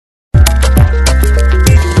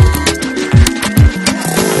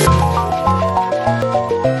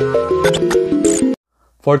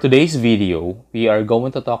For today's video, we are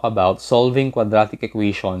going to talk about solving quadratic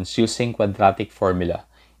equations using quadratic formula.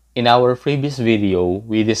 In our previous video,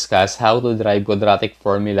 we discussed how to derive quadratic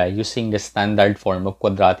formula using the standard form of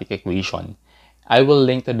quadratic equation. I will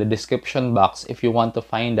link to the description box if you want to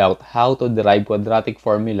find out how to derive quadratic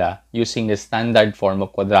formula using the standard form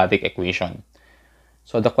of quadratic equation.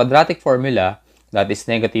 So the quadratic formula, that is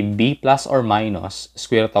negative b plus or minus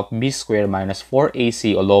square root of b squared minus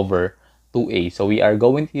 4ac all over 2a. So we are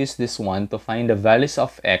going to use this one to find the values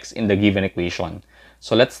of x in the given equation.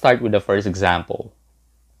 So let's start with the first example.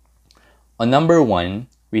 On number 1,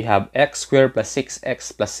 we have x squared plus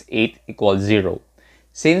 6x plus 8 equals 0.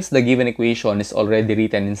 Since the given equation is already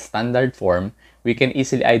written in standard form, we can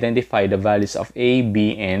easily identify the values of a,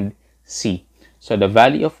 b, and c. So the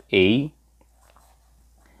value of a,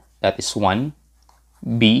 that is 1,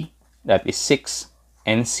 b, that is 6,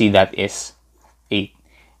 and c, that is 8.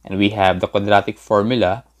 And we have the quadratic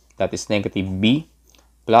formula, that is negative b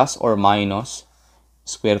plus or minus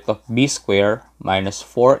square root of b squared minus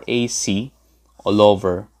 4ac all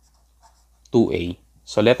over 2a.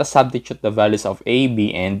 So let us substitute the values of a,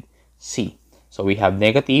 b, and c. So we have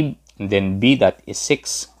negative, and then b, that is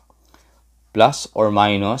 6, plus or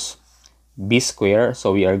minus b squared.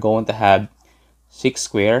 So we are going to have 6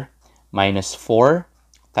 squared minus 4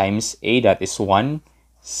 times a, that is 1,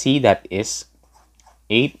 c, that is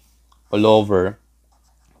 8 all over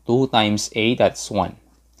 2 times a, that's 1.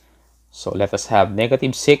 So let us have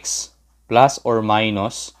negative 6 plus or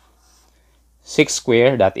minus 6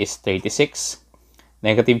 squared, that is 36.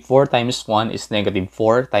 Negative 4 times 1 is negative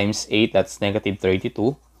 4 times 8, that's negative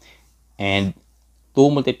 32. And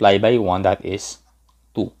 2 multiplied by 1, that is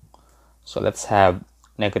 2. So let's have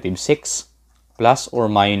negative 6 plus or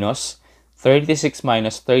minus 36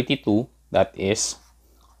 minus 32, that is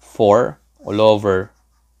 4 all over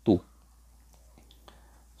 2.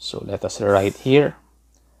 So let us write here.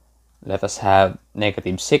 Let us have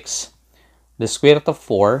negative 6. The square root of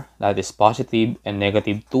 4, that is positive, and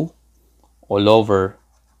negative 2 all over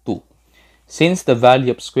 2. Since the value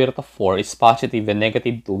of square root of 4 is positive and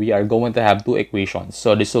negative 2, we are going to have two equations.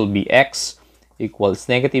 So this will be x equals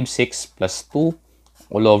negative 6 plus 2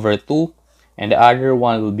 all over 2. And the other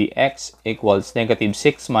one will be x equals negative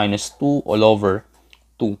 6 minus 2 all over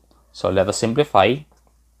 2. So let us simplify.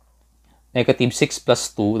 Negative 6 plus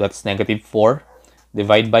 2, that's negative 4.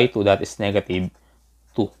 Divide by 2, that is negative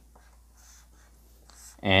 2.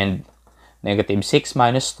 And negative 6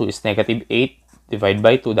 minus 2 is negative 8. Divide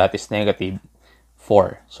by 2, that is negative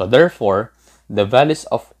 4. So therefore, the values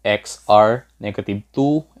of x are negative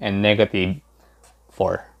 2 and negative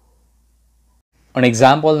 4. On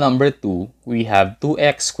example number 2, we have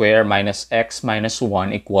 2x squared minus x minus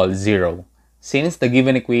 1 equals 0. Since the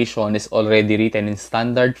given equation is already written in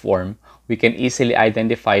standard form, we can easily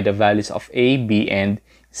identify the values of a, b, and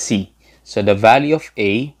c. So the value of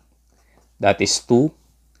a, that is 2,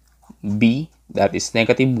 b, that is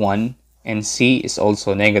negative 1, and c is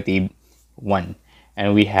also negative 1.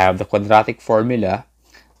 And we have the quadratic formula,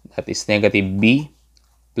 that is negative b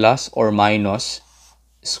plus or minus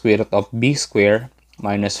square root of b squared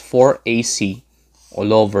minus 4ac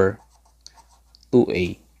all over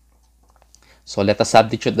 2a. So let us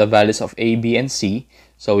substitute the values of a, b, and c.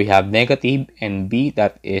 So we have negative and b,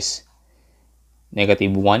 that is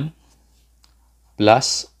negative 1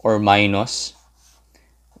 plus or minus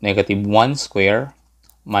negative 1 squared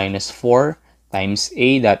minus 4 times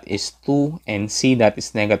a, that is 2, and c, that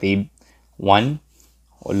is negative 1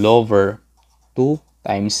 all over 2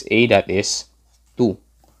 times a, that is 2.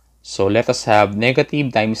 So let us have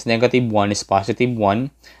negative times negative 1 is positive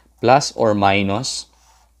 1 plus or minus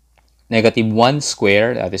negative 1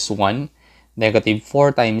 squared, that is 1. Negative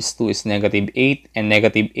 4 times 2 is negative 8, and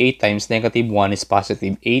negative 8 times negative 1 is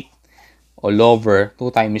positive 8 all over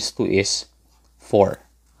 2 times 2 is 4.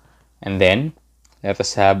 And then let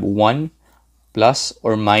us have 1 plus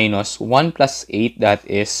or minus 1 plus 8, that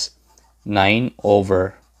is 9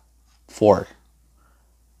 over 4.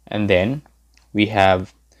 And then we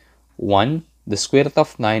have 1, the square root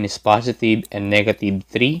of 9 is positive, and negative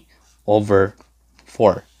 3 over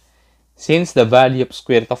 4. Since the value of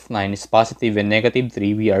square root of 9 is positive and negative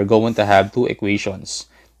 3, we are going to have two equations.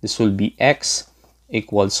 This will be x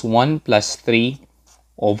equals 1 plus 3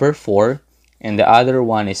 over 4, and the other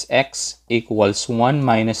one is x equals 1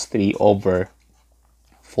 minus 3 over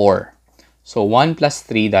 4. So 1 plus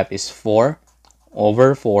 3, that is 4,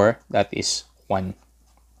 over 4, that is 1.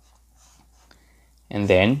 And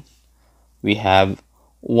then we have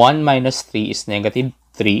 1 minus 3 is negative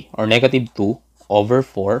 3 or negative 2 over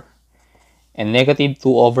 4. And negative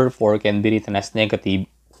 2 over 4 can be written as negative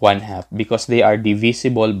 1/2 because they are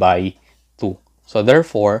divisible by 2. So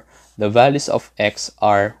therefore, the values of x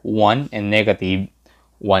are 1 and negative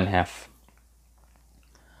 1/2.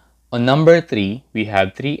 On number 3, we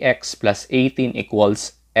have 3x plus 18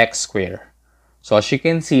 equals x squared. So as you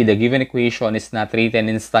can see, the given equation is not written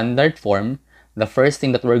in standard form. The first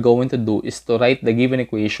thing that we're going to do is to write the given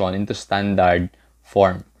equation into standard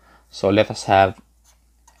form. So let us have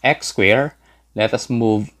x squared. Let us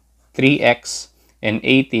move 3x and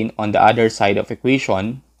 18 on the other side of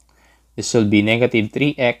equation. This will be negative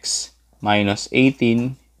 3x minus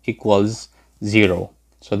 18 equals 0.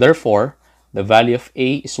 So therefore, the value of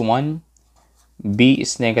a is 1, b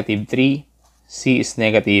is negative 3, c is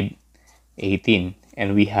negative 18.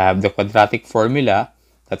 And we have the quadratic formula,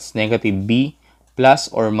 that's negative b plus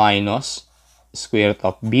or minus square root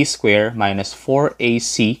of b squared minus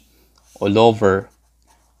 4ac all over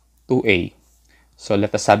 2a. So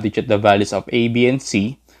let us substitute the values of a, b, and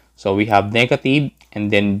c. So we have negative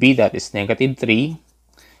and then b, that is negative 3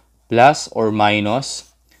 plus or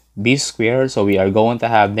minus b squared. So we are going to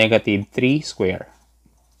have negative 3 squared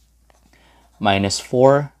minus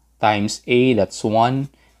 4 times a, that's 1.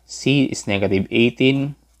 C is negative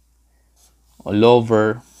 18 all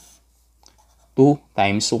over 2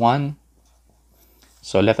 times 1.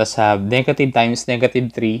 So let us have negative times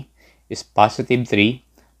negative 3 is positive 3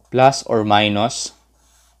 plus or minus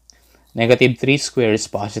negative 3 squared is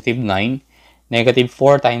positive 9. Negative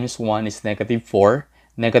 4 times 1 is negative 4.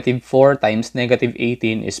 Negative 4 times negative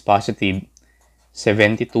 18 is positive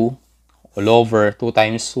 72 all over 2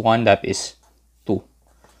 times 1, that is 2.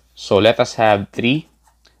 So let us have 3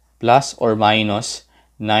 plus or minus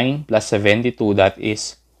 9 plus 72, that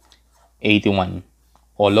is 81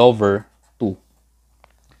 all over 2.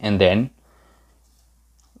 And then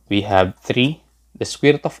we have 3, the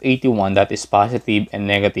square root of 81, that is positive and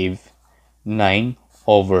negative 9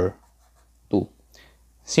 over 2.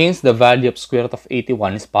 Since the value of square root of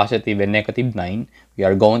 81 is positive and negative 9, we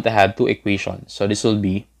are going to have two equations. So this will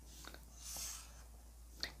be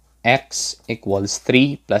x equals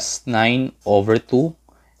 3 plus 9 over 2.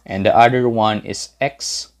 And the other one is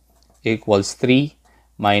x equals 3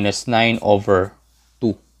 minus 9 over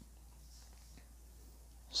 2.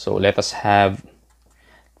 So let us have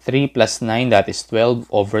 3 plus 9, that is 12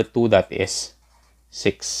 over 2, that is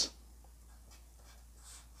 6.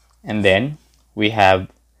 And then we have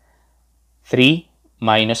 3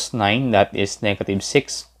 minus 9, that is negative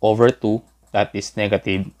 6 over 2, that is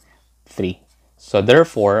negative 3. So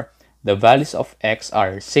therefore, the values of x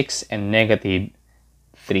are 6 and negative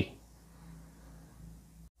 3.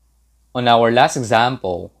 On our last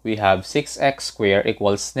example, we have 6x squared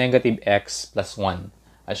equals negative x plus 1.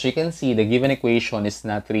 As you can see, the given equation is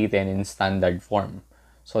not written in standard form.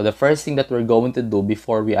 So the first thing that we're going to do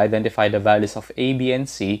before we identify the values of a, b, and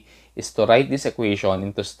c is to write this equation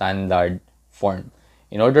into standard form.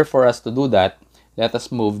 In order for us to do that, let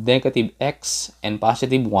us move negative x and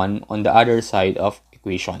positive 1 on the other side of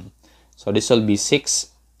equation. So this will be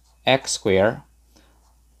 6x squared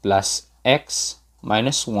plus x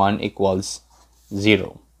minus 1 equals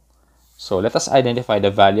 0. So let us identify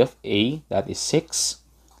the value of a, that is 6,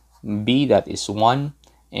 b, that is 1,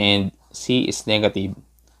 and c is negative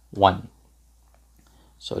 1.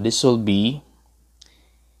 So this will be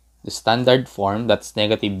the standard form, that's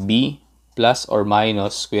negative b plus or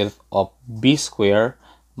minus square root of b squared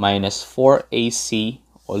minus 4ac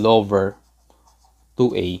all over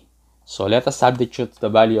 2a. So let us substitute the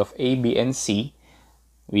value of a, b, and c.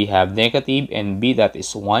 We have negative and b, that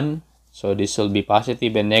is 1. So this will be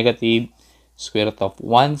positive and negative square root of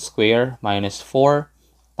 1 squared minus 4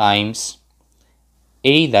 times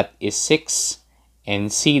a, that is 6,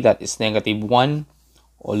 and c, that is negative 1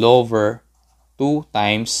 all over 2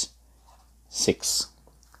 times 6.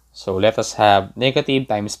 So let us have negative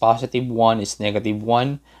times positive 1 is negative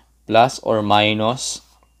 1 plus or minus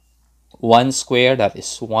 1 squared, that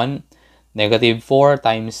is 1. Negative 4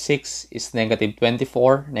 times 6 is negative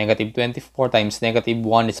 24. Negative 24 times negative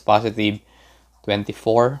 1 is positive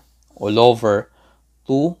 24 all over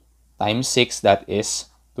 2 times 6, that is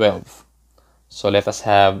 12. So let us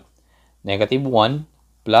have negative 1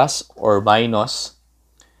 plus or minus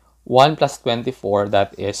 1 plus 24,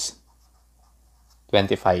 that is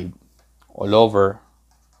 25 all over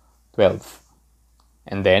 12.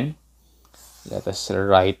 And then let us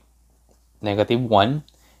write negative 1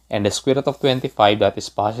 and the square root of 25, that is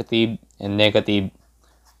positive and negative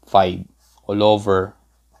 5 all over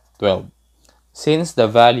 12. Since the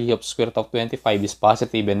value of square root of 25 is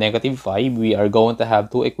positive and negative 5, we are going to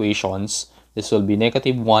have two equations. This will be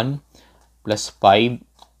negative 1 plus 5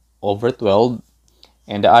 over 12,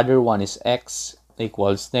 and the other one is x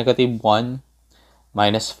equals negative 1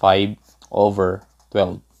 minus 5 over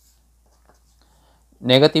 12.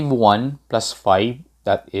 Negative 1 plus 5,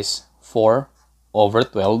 that is 4 over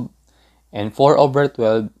 12. And 4 over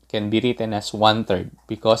 12 can be written as 1/3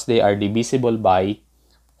 because they are divisible by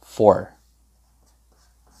 4.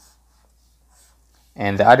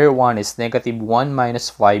 And the other one is negative 1 minus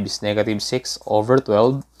 5 is negative 6 over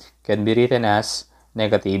 12, can be written as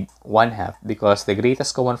negative 1/2 because the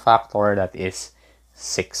greatest common factor, that is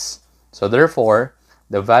 6. So therefore,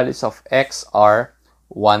 the values of x are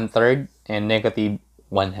 1/3 and negative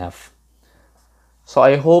 1/2. So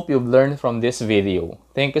I hope you've learned from this video.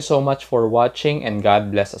 Thank you so much for watching and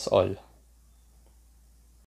God bless us all.